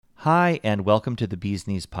Hi, and welcome to the Bee's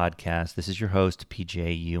Knees podcast. This is your host,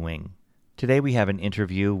 PJ Ewing. Today we have an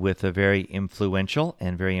interview with a very influential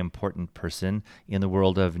and very important person in the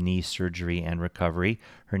world of knee surgery and recovery.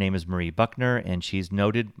 Her name is Marie Buckner, and she's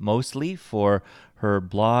noted mostly for her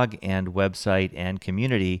blog and website and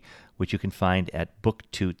community, which you can find at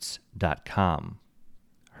Booktoots.com.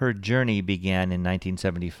 Her journey began in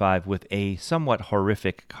 1975 with a somewhat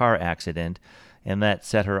horrific car accident, and that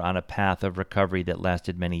set her on a path of recovery that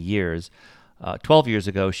lasted many years. 12 years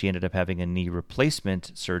ago, she ended up having a knee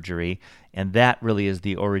replacement surgery, and that really is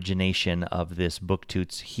the origination of this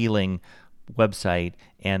Booktoots healing website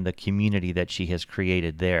and the community that she has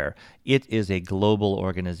created there. It is a global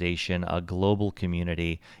organization, a global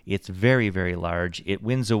community. It's very, very large. It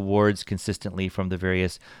wins awards consistently from the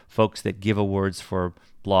various folks that give awards for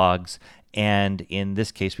blogs. And in this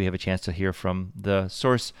case, we have a chance to hear from the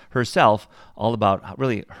source herself all about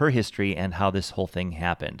really her history and how this whole thing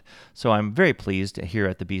happened. So I'm very pleased here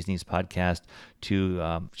at the Bee's Knees podcast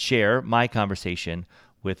to share my conversation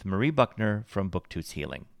with Marie Buckner from Booktoots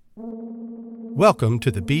Healing. Welcome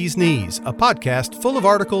to the Bee's Knees, a podcast full of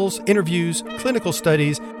articles, interviews, clinical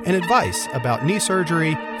studies, and advice about knee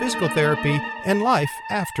surgery, physical therapy, and life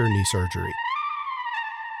after knee surgery.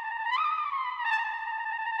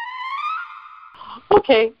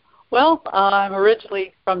 Okay, well, I'm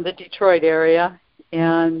originally from the Detroit area,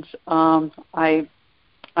 and I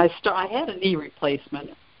had a knee replacement.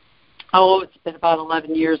 It's been about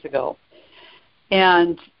 11 years ago.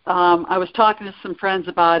 And I was talking to some friends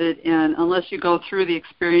about it, and unless you go through the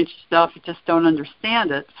experience yourself, you just don't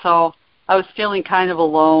understand it. So I was feeling kind of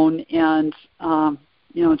alone and,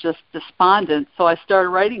 just despondent. So I started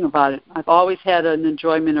writing about it. I've always had an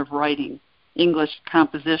enjoyment of writing. English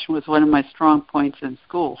composition was one of my strong points in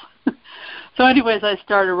school. So anyways, I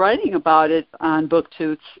started writing about it on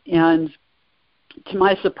Booktoots, and to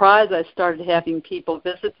my surprise, I started having people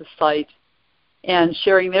visit the site and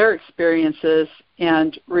sharing their experiences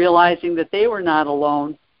and realizing that they were not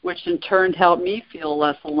alone, which in turn helped me feel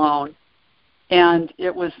less alone. And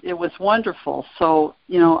it was wonderful. So,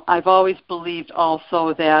 I've always believed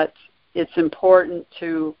also that it's important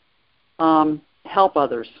to help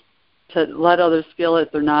others, to let others feel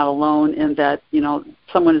that they're not alone and that,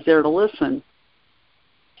 someone is there to listen.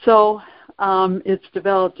 So it's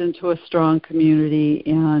developed into a strong community,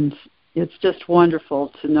 and it's just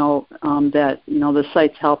wonderful to know that, the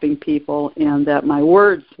site's helping people and that my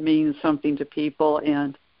words mean something to people,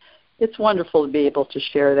 and it's wonderful to be able to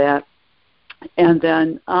share that. And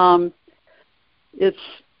then it's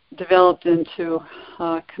developed into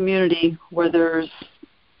a community where there's,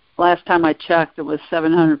 last time I checked, it was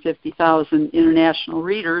 750,000 international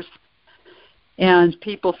readers, and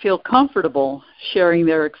people feel comfortable sharing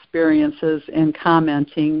their experiences and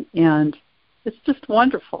commenting, and it's just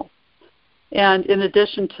wonderful. And in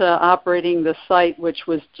addition to operating the site, which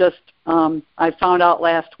was just, I found out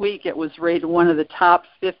last week, it was rated one of the top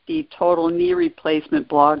 50 total knee replacement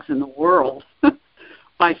blogs in the world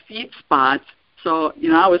by FeedSpot. So,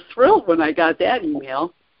 I was thrilled when I got that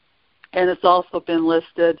email. And it's also been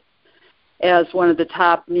listed as one of the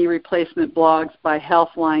top knee replacement blogs by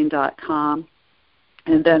Healthline.com.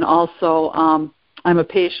 And then also, I'm a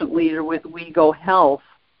patient leader with We Go Health,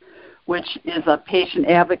 which is a patient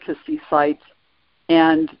advocacy site.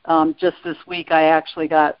 And just this week, I actually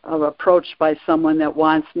got approached by someone that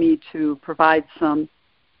wants me to provide some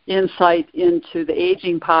insight into the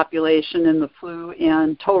aging population and the flu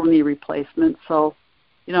and total knee replacement. So,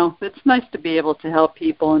 it's nice to be able to help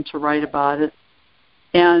people and to write about it.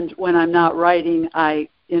 And when I'm not writing, I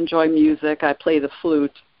enjoy music. I play the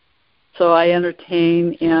flute. So I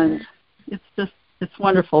entertain, and it's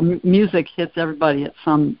wonderful. Music hits everybody at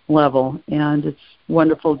some level, and it's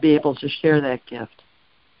wonderful to be able to share that gift.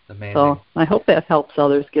 Amazing. So I hope that helps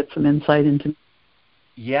others get some insight into.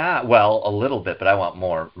 Yeah, well, a little bit, but I want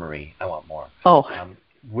more, Marie. I want more. Oh.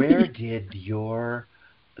 Where did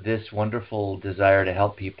this wonderful desire to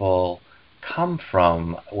help people come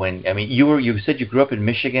from? You said you grew up in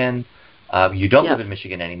Michigan. You don't live in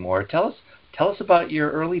Michigan anymore. Tell us about your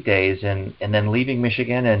early days and then leaving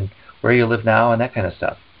Michigan and where you live now and that kind of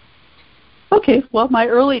stuff. Okay, well, my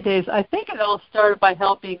early days, I think it all started by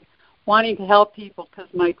wanting to help people,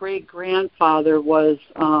 because my great-grandfather was,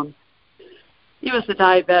 he was a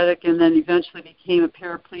diabetic and then eventually became a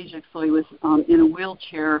paraplegic, so he was in a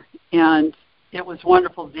wheelchair, and it was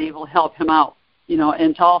wonderful to be able to help him out,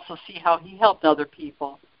 and to also see how he helped other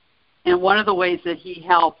people. And one of the ways that he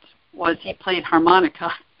helped was he played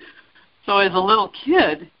harmonica. So as a little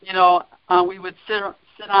kid, we would sit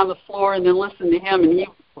on the floor and then listen to him, and he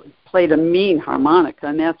played a mean harmonica,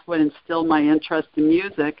 and that's what instilled my interest in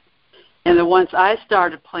music. And then once I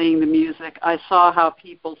started playing the music, I saw how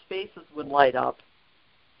people's faces would light up.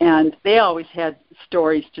 And they always had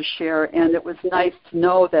stories to share, and it was nice to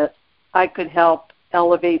know that I could help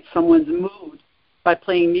elevate someone's mood by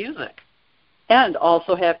playing music, and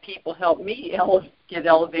also have people help me get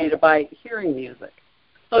elevated by hearing music.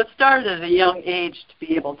 So it started at a young age to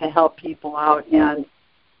be able to help people out, and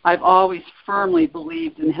I've always firmly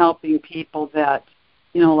believed in helping people that,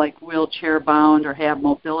 like wheelchair-bound or have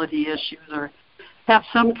mobility issues or have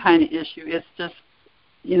some kind of issue. It's just,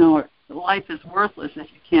 life is worthless if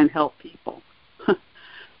you can't help people.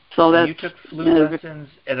 So that's, you took flute lessons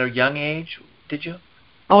at a young age, did you?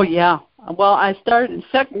 Oh, yeah. Well, I started in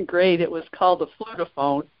second grade. It was called the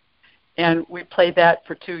flutophone, and we played that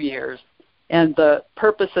for 2 years. And the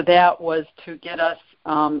purpose of that was to get us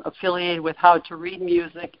affiliated with how to read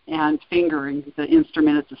music and fingering the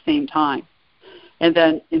instrument at the same time. And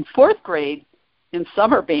then in fourth grade, in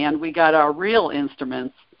summer band, we got our real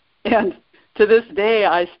instruments. And to this day,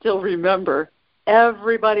 I still remember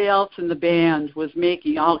everybody else in the band was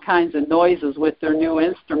making all kinds of noises with their new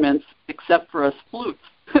instruments except for us flutes,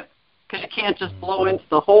 because you can't just blow into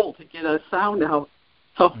the hole to get a sound out.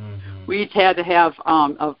 So we each had to have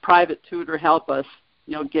a private tutor help us,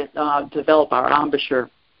 develop our embouchure,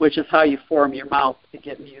 which is how you form your mouth to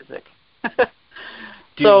get music.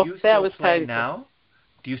 Do you still play now?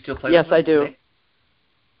 Do you still play? Yes, I do.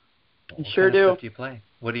 I sure do. What do you play?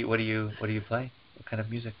 What do you play? What kind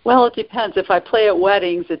of music? Well, it depends. If I play at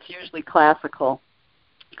weddings, it's usually classical.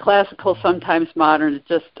 Classical, sometimes modern. It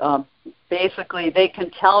just basically they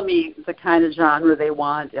can tell me the kind of genre they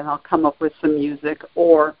want, and I'll come up with some music,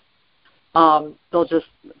 or they'll just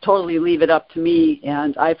totally leave it up to me,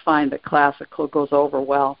 and I find that classical goes over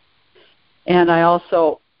well. And I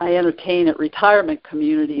entertain at retirement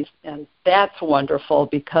communities, and that's wonderful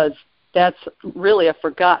because that's really a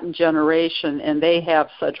forgotten generation, and they have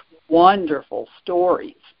such wonderful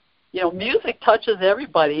stories. Music touches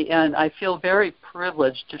everybody, and I feel very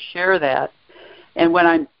privileged to share that. And when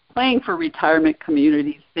I'm playing for retirement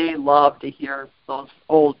communities, they love to hear those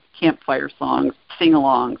old campfire songs,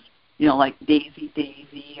 sing-alongs, like Daisy,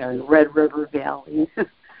 Daisy, or Red River Valley.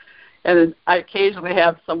 And then I occasionally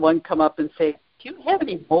have someone come up and say, do you have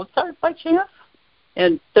any Mozart by chance?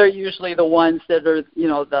 And they're usually the ones that are,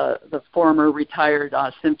 the former retired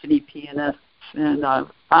symphony pianists and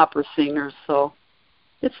opera singers. So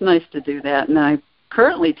it's nice to do that. And I'm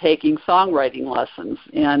currently taking songwriting lessons,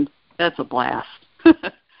 and that's a blast.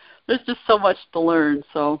 There's just so much to learn,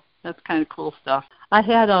 so that's kind of cool stuff. I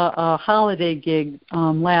had a holiday gig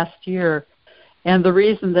last year, and the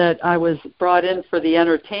reason that I was brought in for the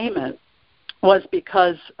entertainment was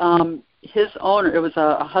because his owner, it was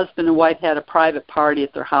a husband and wife, had a private party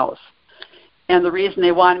at their house. And the reason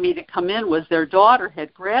they wanted me to come in was their daughter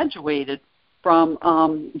had graduated from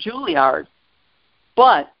Juilliard,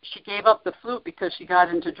 but she gave up the flute because she got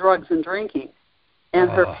into drugs and drinking.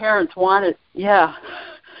 And her parents wanted to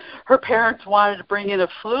bring in a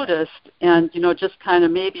flutist and, just kind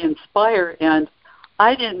of maybe inspire. And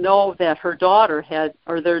I didn't know that their daughter had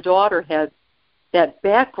that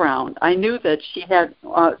background. I knew that she had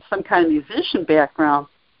some kind of musician background,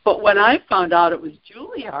 but when I found out it was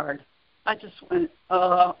Juilliard, I just went,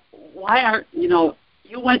 why aren't, you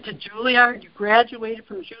went to Juilliard, you graduated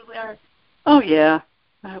from Juilliard? Oh, yeah.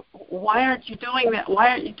 Why aren't you doing that? Why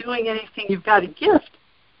aren't you doing anything? You've got a gift.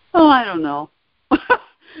 Oh, I don't know.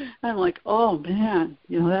 I'm like, oh, man,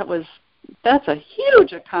 that's a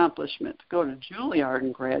huge accomplishment to go to Juilliard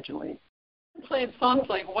and graduate. I played songs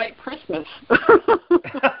like White Christmas,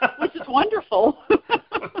 which is wonderful.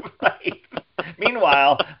 Right.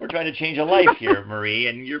 Meanwhile, we're trying to change a life here, Marie,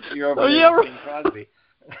 and you're over there playing Crosby.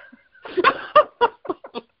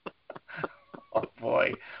 Oh,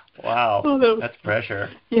 boy. Wow. Oh, that's pressure.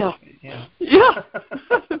 Yeah. Yeah. Yeah.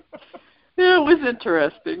 Yeah, it was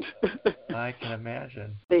interesting. I can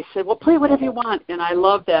imagine. They said, well, play whatever you want. And I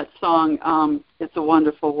love that song, It's a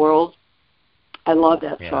Wonderful World. I love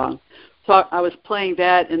that song. So I was playing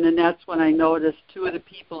that, and then that's when I noticed two of the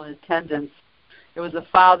people in attendance. It was a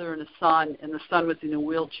father and a son, and the son was in a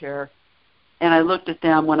wheelchair. And I looked at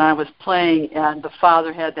them when I was playing, and the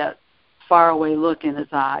father had that faraway look in his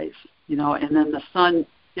eyes, and then the son,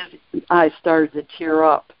 his eyes started to tear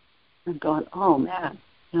up. I'm going, oh, man.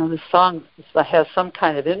 This song has some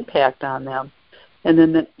kind of impact on them. And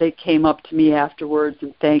then they came up to me afterwards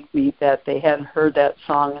and thanked me that they hadn't heard that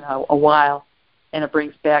song in a while, and it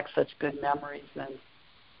brings back such good memories. And,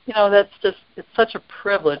 it's such a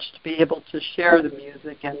privilege to be able to share the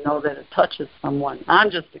music and know that it touches someone. I'm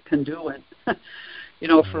just a conduit,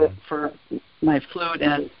 for my flute,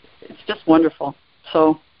 and it's just wonderful.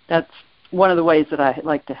 So that's one of the ways that I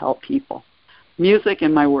like to help people. Music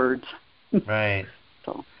and my words. Right.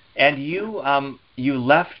 So. And you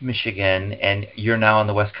left Michigan, and you're now on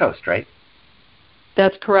the West Coast, right?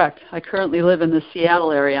 That's correct. I currently live in the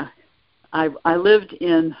Seattle area. I lived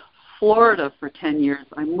in Florida for 10 years.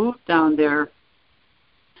 I moved down there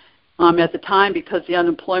at the time because the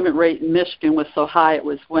unemployment rate in Michigan was so high. It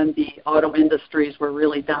was when the auto industries were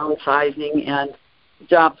really downsizing and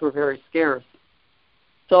jobs were very scarce.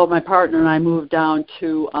 So my partner and I moved down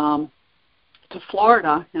to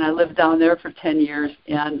Florida, and I lived down there for 10 years,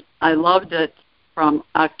 and I loved it from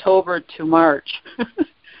October to March.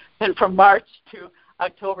 And from March to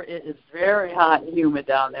October, it is very hot and humid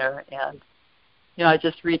down there, and I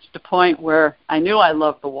just reached a point where I knew I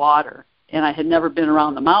loved the water, and I had never been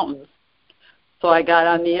around the mountains. So I got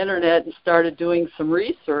on the internet and started doing some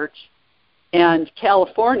research, and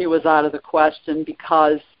California was out of the question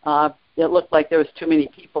because it looked like there was too many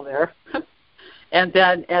people there. And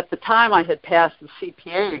then at the time I had passed the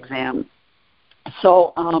CPA exam.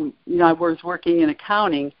 So, I was working in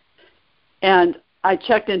accounting, and I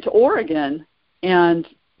checked into Oregon, and,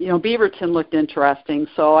 Beaverton looked interesting.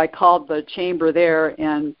 So I called the chamber there,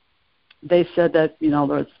 and they said that, there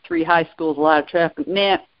was 3 high schools, a lot of traffic.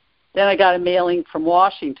 Nah. Then I got a mailing from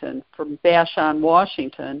Washington, from Vashon,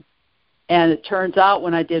 Washington. And it turns out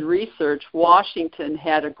when I did research, Washington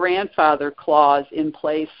had a grandfather clause in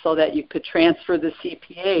place so that you could transfer the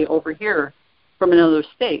CPA over here from another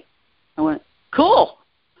state. I went, cool.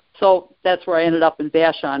 So that's where I ended up in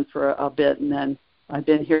Vashon for a bit, and then I've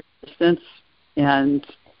been here since, and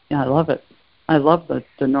I love it. I love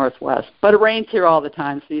the Northwest. But it rains here all the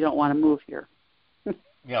time, so you don't want to move here.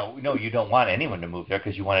 No, you don't want anyone to move there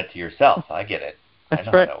because you want it to yourself. I get it. That's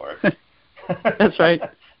I know right. how that works. That's right.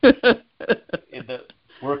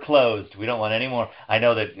 We're closed. We don't want any more. I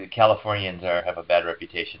know that the Californians have a bad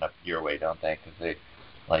reputation up your way, don't they? Because they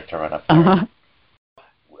like to run up there. Uh-huh.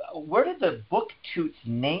 Where did the Booktoots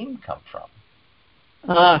name come from?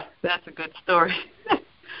 That's a good story.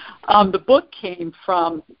 The book came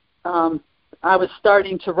from, I was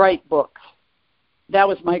starting to write books. That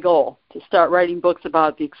was my goal, to start writing books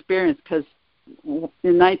about the experience, because in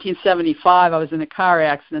 1975 I was in a car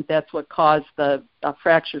accident. That's what caused a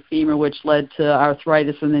fractured femur, which led to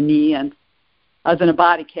arthritis in the knee, and I was in a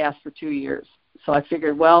body cast for 2 years. So I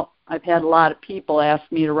figured, well, I've had a lot of people ask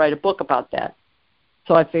me to write a book about that.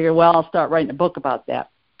 So I figured, well, I'll start writing a book about that.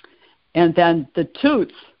 And then the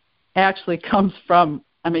Toots actually comes from,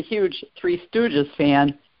 I'm a huge Three Stooges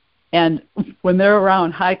fan, and when they're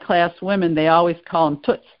around high-class women, they always call them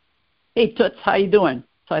Toots. Hey, Toots, how you doing?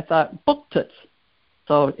 So I thought, Booktoots.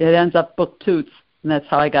 So it ends up Booktoots, and that's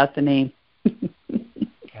how I got the name.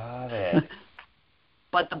 Got it.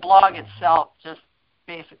 But the blog itself just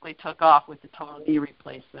basically took off with the total knee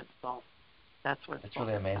replacement, so that's what it's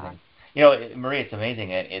really amazing. On. Marie, it's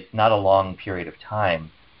amazing. It's not a long period of time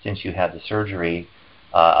since you had the surgery,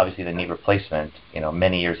 obviously the knee replacement,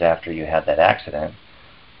 many years after you had that accident.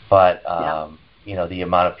 But, the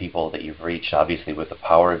amount of people that you've reached, obviously, with the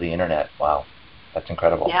power of the Internet, wow, that's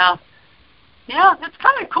incredible. Yeah, it's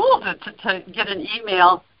kind of cool to get an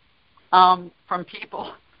email from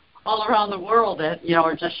people all around the world that,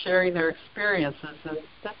 are just sharing their experiences, and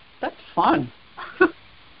that's fun.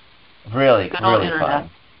 Really, Good really Internet. fun.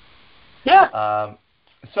 Yeah.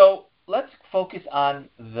 So let's focus on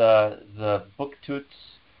the Booktoots.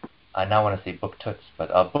 I now want to say Booktoots, but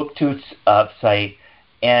Booktoots site,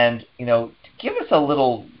 and give us a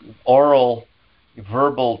little oral,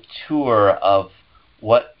 verbal tour of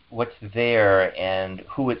what's there and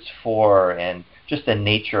who it's for, and just the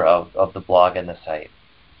nature of the blog and the site.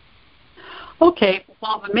 Okay.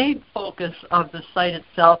 Well, the main focus of the site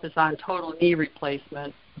itself is on total knee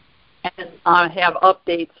replacement, and I have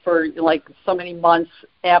updates for like so many months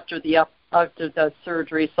after the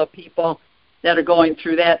surgery, so people that are going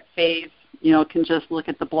through that phase, can just look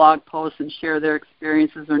at the blog posts and share their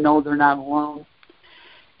experiences or know they're not alone.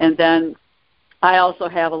 And then I also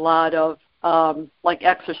have a lot of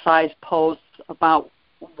exercise posts about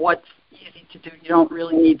what's easy to do. You don't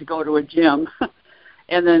really need to go to a gym.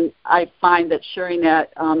 And then I find that sharing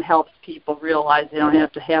that helps people realize they don't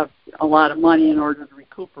have to have a lot of money in order to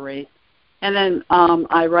recuperate. And then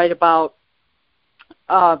I write about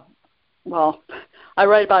I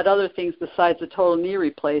write about other things besides the total knee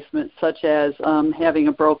replacement, such as having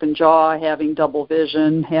a broken jaw, having double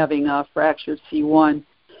vision, having a fractured C1.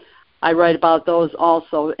 I write about those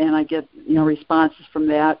also, and I get responses from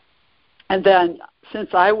that. And then since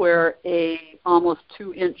I wear a almost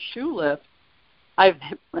 2-inch shoe lift, I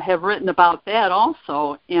have written about that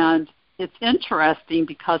also, and it's interesting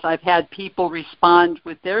because I've had people respond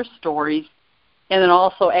with their stories and then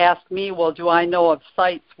also ask me, well, do I know of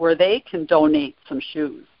sites where they can donate some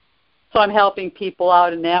shoes? So I'm helping people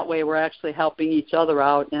out in that way. We're actually helping each other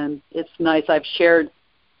out, and it's nice. I've shared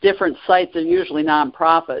different sites. They're usually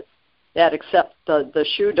nonprofits that accept the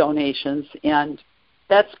shoe donations, and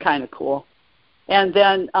that's kind of cool. And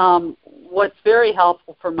then what's very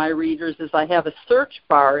helpful for my readers is I have a search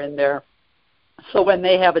bar in there. So when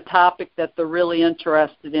they have a topic that they're really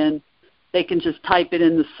interested in, they can just type it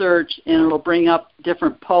in the search, and it'll bring up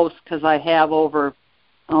different posts because I have over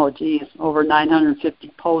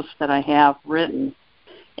 950 posts that I have written.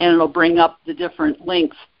 And it'll bring up the different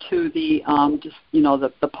links to the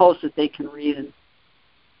the posts that they can read and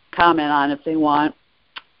comment on if they want.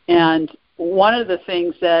 And one of the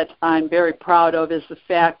things that I'm very proud of is the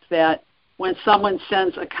fact that when someone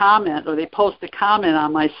sends a comment or they post a comment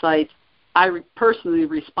on my site, I personally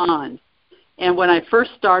respond. And when I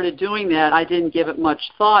first started doing that, I didn't give it much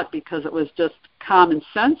thought because it was just common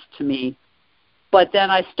sense to me. But then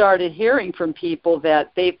I started hearing from people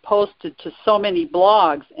that they posted to so many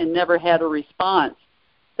blogs and never had a response,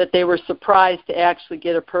 that they were surprised to actually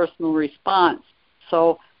get a personal response.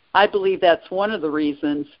 So I believe that's one of the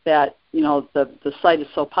reasons that, the site is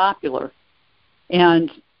so popular.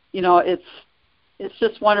 And, it's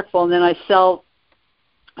just wonderful. And then I sell,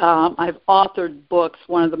 I've authored books.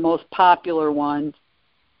 One of the most popular ones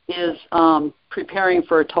is Preparing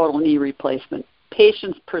for a Total Knee Replacement,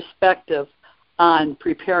 Patient's Perspective on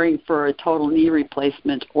Preparing for a Total Knee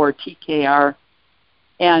Replacement, or TKR.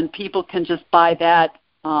 And people can just buy that.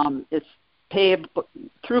 It's paid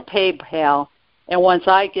through PayPal. And once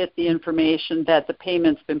I get the information that the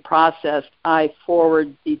payment's been processed, I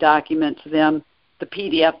forward the document to them, the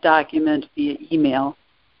PDF document, via email.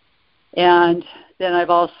 And then I've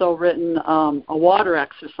also written a water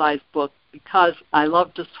exercise book because I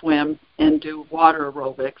love to swim and do water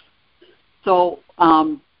aerobics. So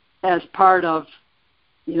as part of,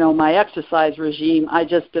 my exercise regime, I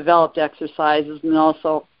just developed exercises and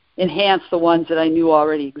also enhanced the ones that I knew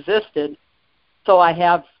already existed. So I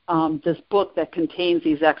have this book that contains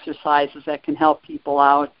these exercises that can help people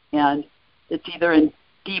out, and it's either in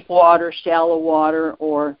deep water, shallow water,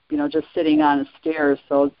 or just sitting on the stairs.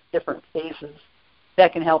 So it's different phases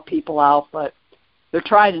that can help people out, but they're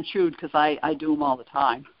tried and true because I do them all the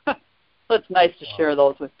time. So it's nice to share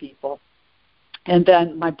those with people. And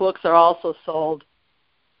then my books are also sold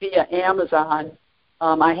via Amazon.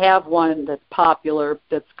 I have one that's popular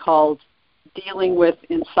that's called Dealing with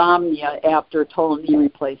Insomnia After Total Knee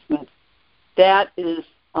Replacement. That is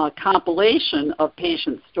a compilation of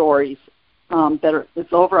patient stories.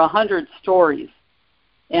 It's over 100 stories.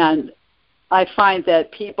 And I find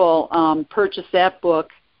that people purchase that book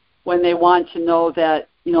when they want to know that,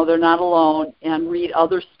 they're not alone and read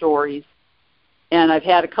other stories. And I've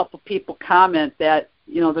had a couple people comment that,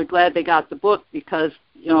 they're glad they got the book because,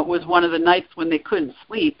 it was one of the nights when they couldn't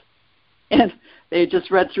sleep. And they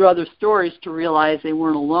just read through other stories to realize they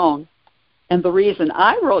weren't alone. And the reason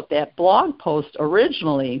I wrote that blog post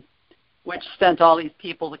originally, which sent all these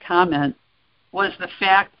people to comment, was the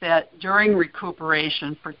fact that during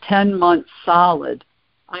recuperation for 10 months solid,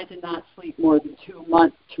 I did not sleep more than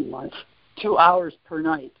 2 hours per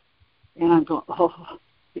night. And I'm going,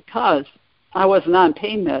 because I wasn't on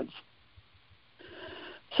pain meds.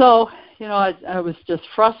 So, I was just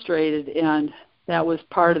frustrated, and that was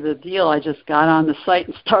part of the deal. I just got on the site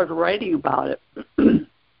and started writing about it.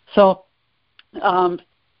 So then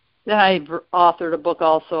I authored a book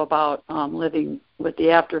also about living with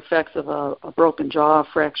the after effects of a broken jaw,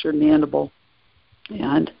 fractured mandible.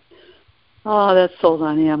 And that's sold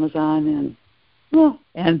on Amazon.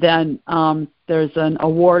 And then there's an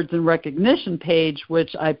awards and recognition page,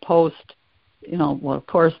 which I post, of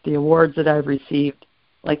course, the awards that I've received,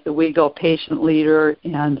 like the WeGo Patient Leader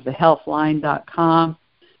and the Healthline.com,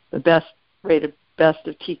 the best rated best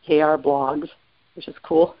of TKR blogs, which is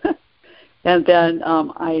cool. And then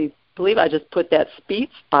I believe I just put that Speed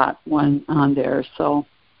Spot one on there. So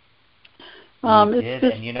you did,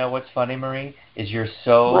 and you know what's funny, Marie, is you're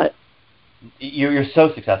so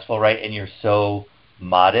successful, right? And you're so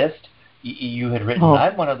modest. You had written,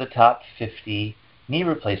 I'm one of the top 50 knee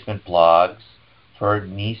replacement blogs for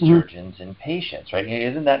knee surgeons and patients, right?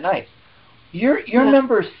 Isn't that nice? You're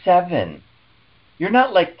number 7. You're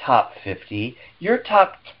not like top 50. You're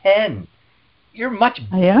top 10. You're much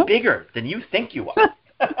bigger than you think you are.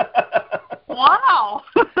 Wow.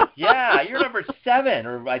 Yeah, you're number 7,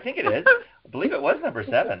 or I think it is. I believe it was number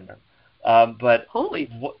 7. But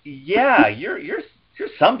holy, yeah, you're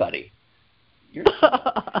somebody. You're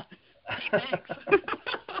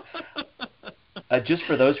Just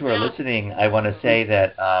for those who are listening, I want to say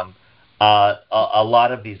that a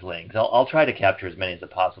lot of these links, I'll try to capture as many as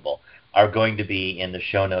possible, are going to be in the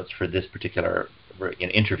show notes for this particular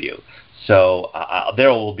interview. So there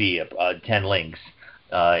will be 10 links.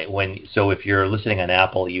 So if you're listening on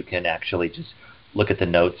Apple, you can actually just look at the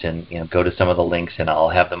notes and go to some of the links, and I'll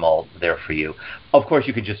have them all there for you. Of course,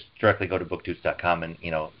 you could just directly go to booktoots.com and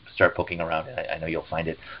start poking around. I know you'll find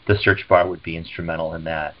it. The search bar would be instrumental in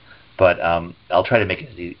that. But I'll try to make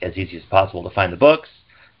it as easy as possible to find the books,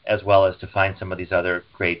 as well as to find some of these other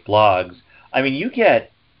great blogs. I mean, you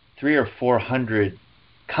get 300 or 400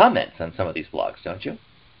 comments on some of these blogs, don't you?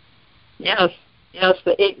 Yes.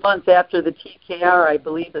 The 8 months after the TKR, I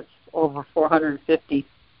believe it's over 450.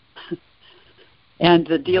 And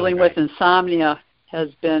the dealing with insomnia has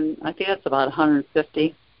been, I think that's about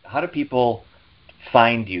 150. How do people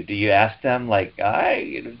find you? Do you ask them, like,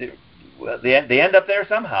 they end up there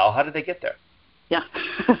somehow? How did they get there? Yeah.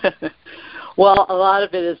 Well, a lot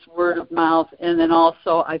of it is word of mouth, and then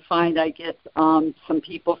also I find I get some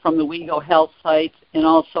people from the WeGo Health site and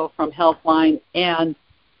also from Healthline, and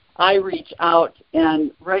I reach out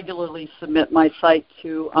and regularly submit my site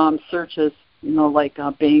to searches, like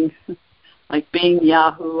Bing,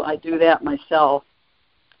 Yahoo. I do that myself,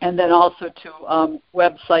 and then also to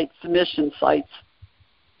website submission sites.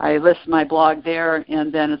 I list my blog there,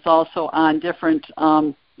 and then it's also on different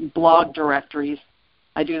blog directories.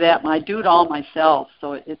 I do that. I do it all myself,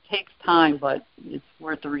 so it takes time, but it's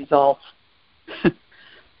worth the results.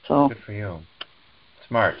 So good for you.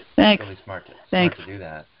 Smart. Thanks. Really smart. Thanks. Smart to do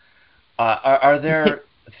that. Are there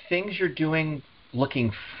things you're doing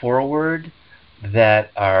looking forward that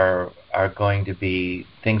are going to be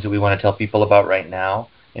things that we want to tell people about right now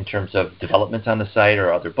in terms of developments on the site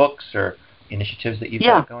or other books or initiatives that you've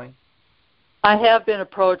got going? I have been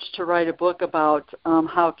approached to write a book about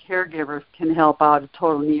how caregivers can help out a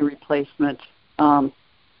total knee replacement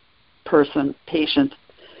patient.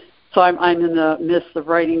 So I'm in the midst of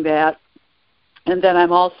writing that. And then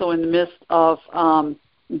I'm also in the midst of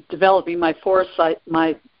developing my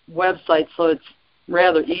website, so it's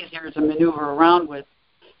rather easier to maneuver around with,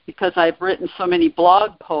 because I've written so many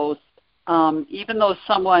blog posts. Even though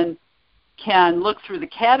someone can look through the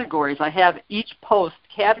categories, I have each post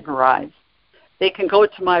categorized. They can go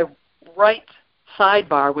to my right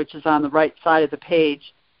sidebar, which is on the right side of the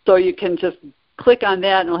page. So you can just click on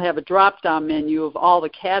that, and it'll have a drop-down menu of all the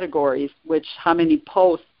categories, how many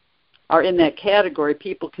posts are in that category.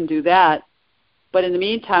 People can do that. But in the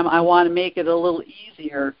meantime, I want to make it a little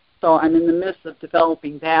easier. So I'm in the midst of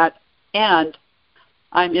developing that, and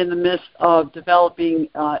I'm in the midst of developing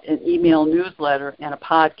an email newsletter and a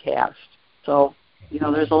podcast. So,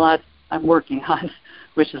 there's a lot I'm working on,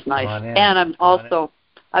 which is nice. And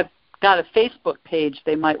I've got a Facebook page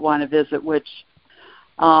they might want to visit, which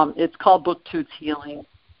it's called Booktoots Healing.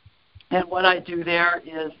 And what I do there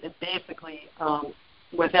is it basically,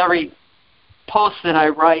 with every post that I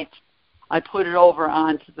write, I put it over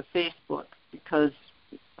onto the Facebook, because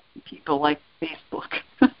people like Facebook.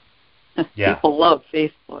 Yeah. People love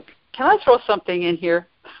Facebook. Can I throw something in here?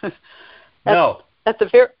 No. At the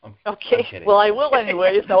very okay. Well, I will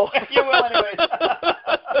anyways. No. You will anyways.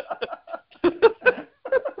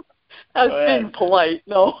 I was being polite.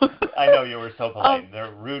 No. I know you were so polite.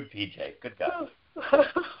 They're rude, PJ. Good God.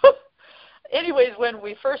 Anyways, when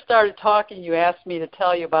we first started talking, you asked me to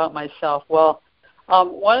tell you about myself. Well,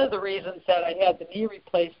 one of the reasons that I had the knee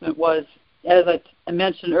replacement was, as I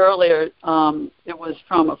mentioned earlier, it was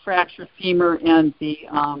from a fractured femur and the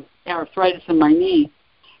arthritis in my knee.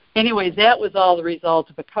 Anyways, that was all the result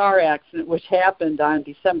of a car accident, which happened on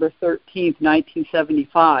December 13th,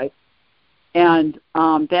 1975. And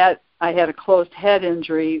that I had a closed head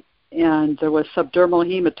injury, and there was subdermal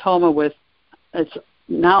hematoma with,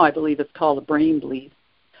 now I believe it's called a brain bleed.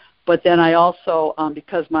 But then I also,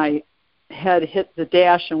 because my head hit the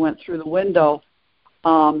dash and went through the window,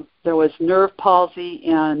 there was nerve palsy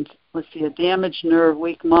and, a damaged nerve,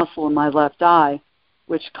 weak muscle in my left eye,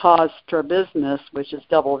 which caused strabismus, which is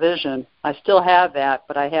double vision. I still have that,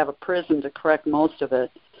 but I have a prism to correct most of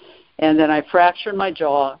it. And then I fractured my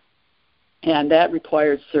jaw, and that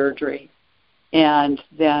required surgery. And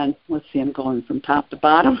then, I'm going from top to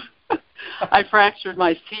bottom. I fractured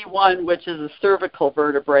my C1, which is a cervical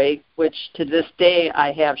vertebrae, which to this day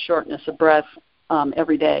I have shortness of breath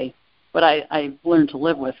every day. But I learned to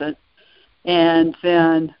live with it. And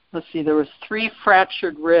then, there was 3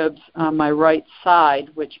 fractured ribs on my right side,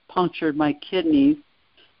 which punctured my kidneys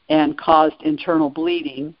and caused internal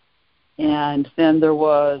bleeding. And then there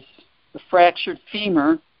was the fractured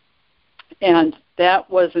femur, and that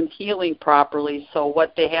wasn't healing properly. So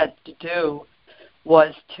what they had to do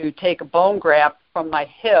was to take a bone graft from my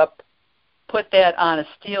hip, put that on a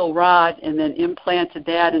steel rod, and then implanted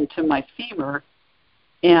that into my femur.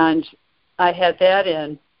 And I had that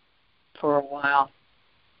in for a while.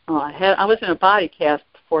 I was in a body cast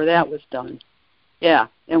before that was done. Yeah,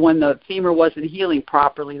 and when the femur wasn't healing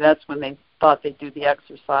properly, that's when they thought they'd do the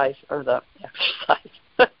exercise, the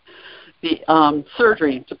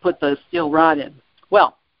surgery to put the steel rod in.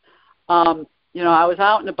 Well, I was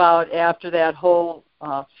out and about after that whole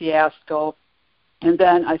fiasco, and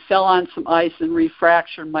then I fell on some ice and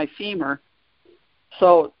refractured my femur.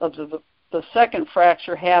 So the second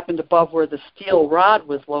fracture happened above where the steel rod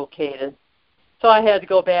was located. So I had to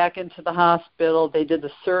go back into the hospital. They did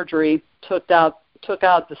the surgery, took out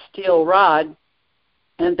the steel rod,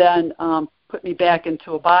 and then put me back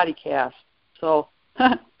into a body cast. So,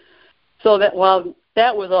 so that while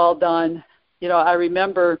that was all done, I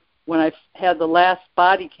remember when I had the last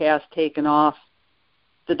body cast taken off,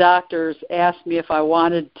 the doctors asked me if I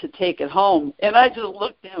wanted to take it home, and I just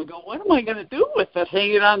looked down and go, "What am I going to do with it?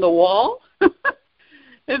 Hang it on the wall?"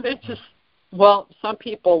 And it just, well, some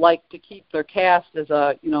people like to keep their cast as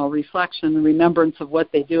a, reflection and remembrance of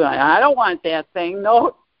what they do. I don't want that thing.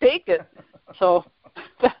 No, take it. So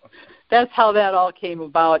that's how that all came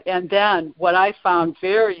about. And then what I found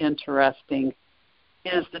very interesting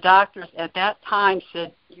is the doctors at that time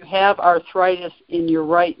said, "You have arthritis in your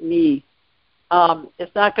right knee.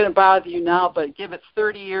 It's not going to bother you now, but give it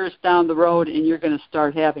 30 years down the road and you're going to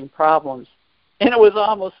start having problems." And it was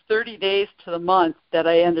almost 30 days to the month that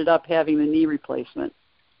I ended up having the knee replacement.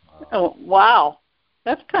 Oh, wow.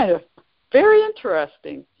 That's kind of very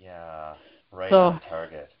interesting. Yeah, right on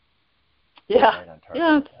target. Yeah. Right on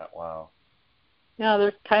target. Yeah. Wow. Yeah,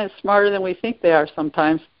 they're kind of smarter than we think they are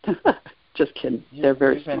sometimes. Just kidding. They're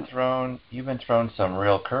very smart. You've been thrown some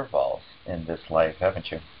real curveballs in this life, haven't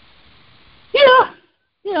you?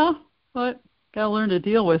 Yeah, but got to learn to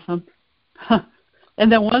deal with them.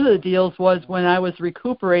 And then one of the deals was when I was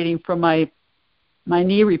recuperating from my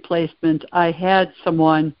knee replacement, I had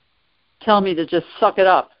someone tell me to just suck it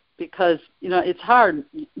up because, it's hard.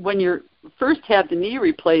 When you first have the knee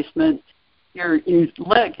replacement, your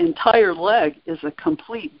entire leg is a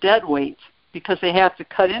complete dead weight because they have to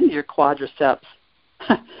cut into your quadriceps.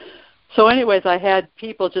 So anyways, I had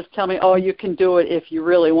people just tell me, "Oh, you can do it if you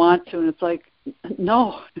really want to." And it's like,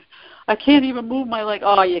 no, I can't even move my leg.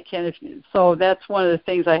 "Oh, you can." So that's one of the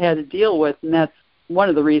things I had to deal with, and that's one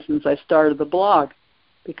of the reasons I started the blog,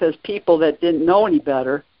 because people that didn't know any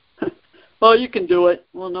better, "Well, you can do it."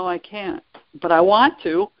 Well, no, I can't, but I want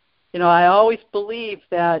to. I always believe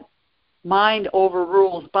that mind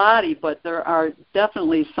overrules body, but there are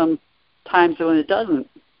definitely some times when it doesn't.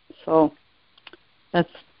 So that's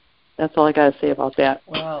all I got to say about that.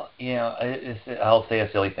 Well, I'll say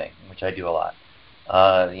a silly thing, which I do a lot.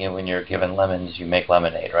 When you're given lemons, you make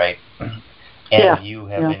lemonade, right? And you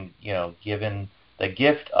have been, given the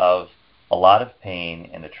gift of a lot of pain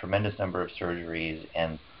and a tremendous number of surgeries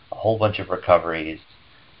and a whole bunch of recoveries.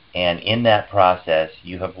 And in that process,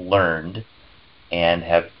 you have learned and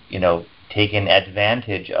have, taken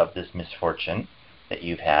advantage of this misfortune that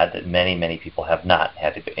you've had that many, many people have not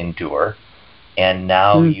had to endure. And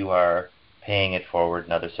now you are paying it forward,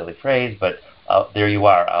 another silly phrase, but there you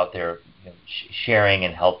are out there sharing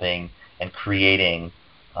and helping and creating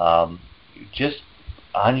just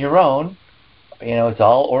on your own. It's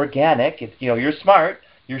all organic. It's, you're smart.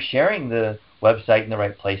 You're sharing the website in the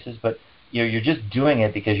right places, but you're just doing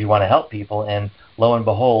it because you want to help people. And lo and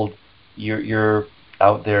behold, you're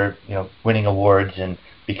out there, winning awards and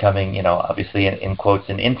becoming, obviously in quotes,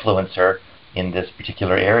 an influencer in this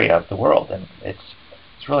particular area of the world, and it's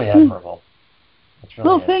really admirable. It's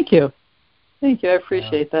really thank you. I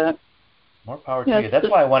appreciate that. More power to you. That's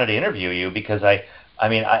why I wanted to interview you, because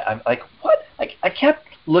I'm like, what? I kept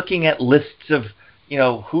looking at lists of,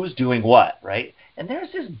 who's doing what, right? And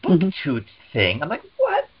there's this Booktoots thing. I'm like,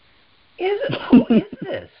 what is it? Who is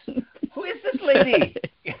this? Who is this lady?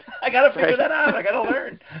 I got to figure that out. I got to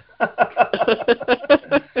learn.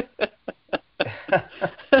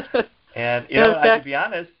 And to be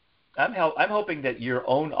honest, I'm hoping that your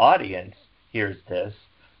own audience hears this,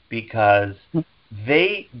 because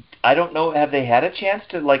I don't know, have they had a chance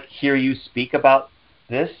to hear you speak about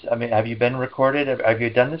this? I mean, have you been recorded? Have you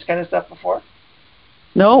done this kind of stuff before?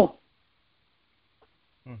 No.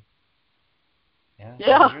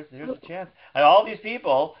 Yeah. There's a chance. And all these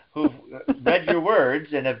people who've read your words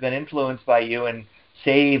and have been influenced by you and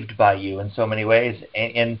saved by you in so many ways,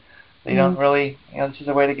 and they don't really, this is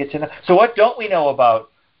a way to get to know. So what don't we know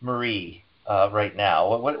about Marie right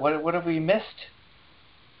now? What have we missed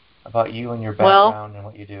about you and your background and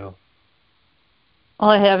what you do? Well,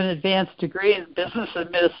 I have an advanced degree in business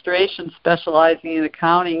administration, specializing in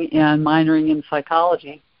accounting and minoring in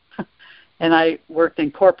psychology. And I worked in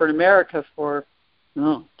corporate America for,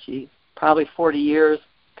 probably 40 years,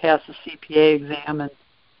 passed the CPA exam. And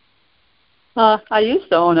I used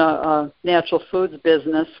to own a natural foods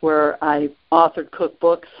business where I authored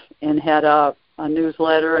cookbooks and had a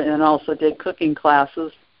newsletter and also did cooking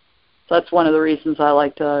classes. So that's one of the reasons I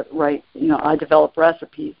like to write. I develop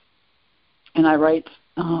recipes. And I write,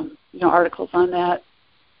 articles on that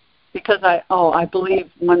because I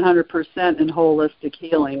believe 100% in holistic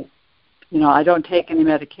healing. I don't take any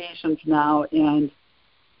medications now, and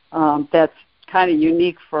that's kind of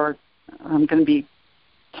unique for.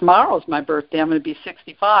 Tomorrow's my birthday. I'm going to be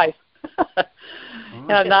 65,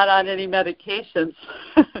 and I'm not on any medications.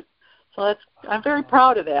 So I'm very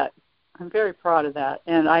proud of that.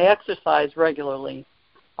 And I exercise regularly.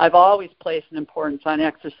 I've always placed an importance on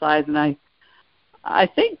exercise, and I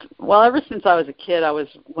think, ever since I was a kid, I was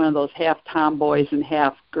one of those half tomboys and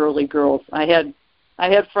half girly girls. I had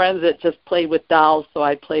friends that just played with dolls, so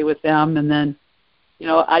I'd play with them. And then,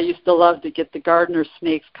 I used to love to get the gardener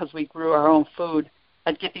snakes because we grew our own food.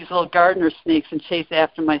 I'd get these little gardener snakes and chase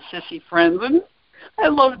after my sissy friends. And I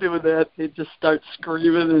loved doing that. They'd just start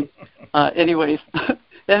screaming. And anyways. And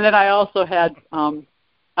then I also had,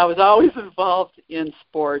 I was always involved in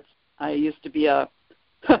sports. I used to be a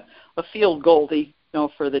field goalie,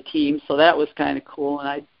 for the team, so that was kind of cool. And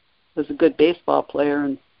I was a good baseball player,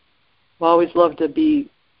 and I've always loved to be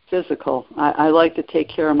physical. I like to take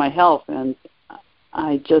care of my health, and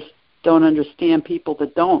I just don't understand people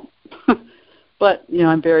that don't. But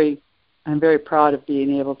I'm very proud of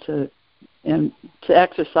being able to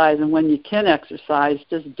exercise, and when you can exercise,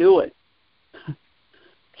 just do it.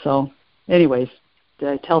 So, anyways, did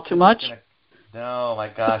I tell too much? No, my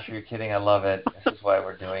gosh, you're kidding. I love it. This is why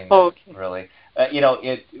we're doing this, okay. Really.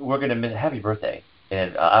 We're going to miss happy birthday.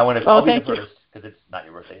 And I want to I'll be the first, because it's not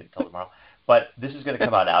your birthday until tomorrow. But this is going to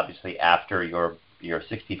come out, obviously, after your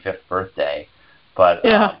 65th birthday. But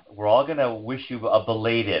we're all going to wish you a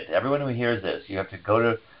belated. Everyone who hears this, you have to go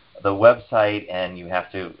to the website and you have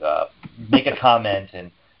to make a comment and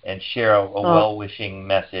share a well-wishing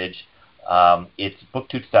message. It's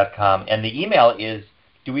booktoots.com. And the email is,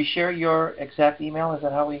 do we share your exact email? Is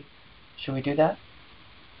that should we do that?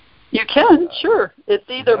 You can, sure. It's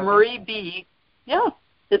either Marie B. Yeah,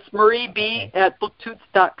 it's Marie B. at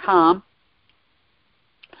booktoots.com.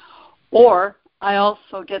 Or I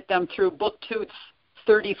also get them through Booktoots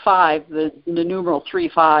 35, the numeral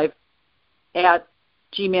 35, at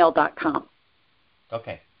gmail.com.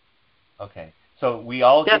 Okay. So we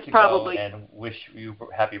all get to go and wish you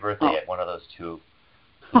happy birthday at one of those two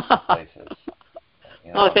places.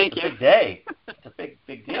 Thank you. It's a big day. It's a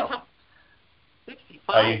big deal.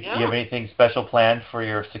 65, Do you have anything special planned for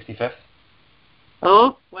your 65th?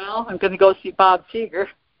 Oh, well, I'm going to go see Bob Seger.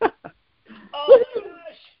 Oh, my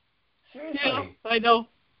gosh. Seriously? Yeah, I know.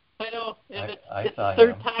 And it's the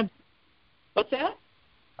third time. What's that?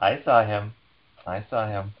 I saw him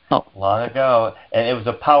long ago, and it was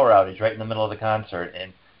a power outage right in the middle of the concert,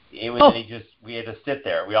 and it was we had to sit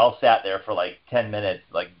there. We all sat there for like 10 minutes,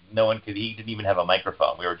 like no one could. He didn't even have a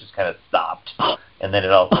microphone. We were just kind of stopped, and then it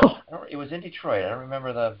was in Detroit. I don't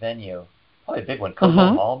remember the venue. Probably a big one,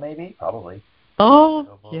 Copeland Hall, maybe, probably.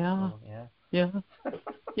 Oh, yeah.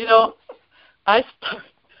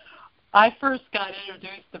 I first got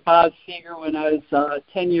introduced to Bob Seger when I was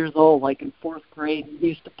 10 years old, like in fourth grade. He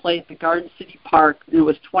used to play at the Garden City Park, and it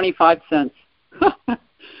was 25 cents.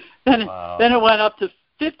 Then it went up to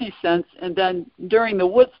 50 cents, and then during the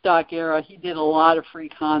Woodstock era, he did a lot of free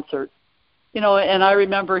concerts. And I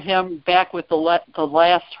remember him back with the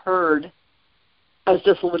Last Herd. I was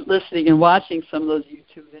just listening and watching some of those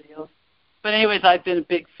YouTube videos. But anyways, I've been a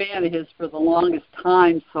big fan of his for the longest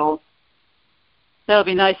time, so that'll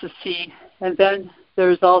be nice to see. And then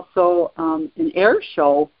there's also an air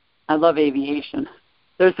show. I love aviation.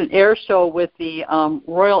 There's an air show with the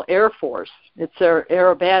Royal Air Force. It's their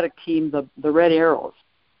aerobatic team, the Red Arrows.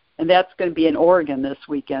 And that's going to be in Oregon this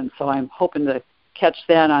weekend, so I'm hoping to catch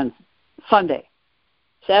that on Sunday.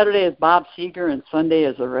 Saturday is Bob Seger, and Sunday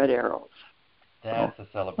is the Red Arrows. That's a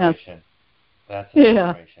celebration. That's a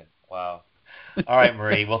celebration. Wow. All right,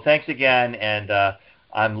 Marie. Well, thanks again, and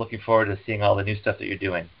I'm looking forward to seeing all the new stuff that you're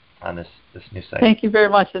doing on this new site. Thank you very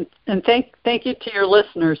much, and thank you to your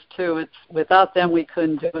listeners, too. Without them, we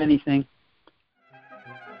couldn't do anything.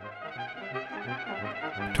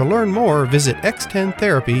 To learn more, visit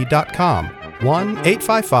x10therapy.com,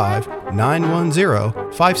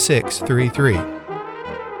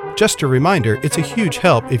 1-855-910-5633. Just a reminder, it's a huge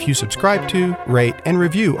help if you subscribe to, rate, and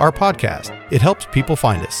review our podcast. It helps people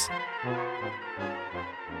find us.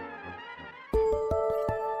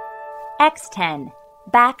 X10,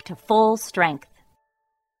 back to full strength.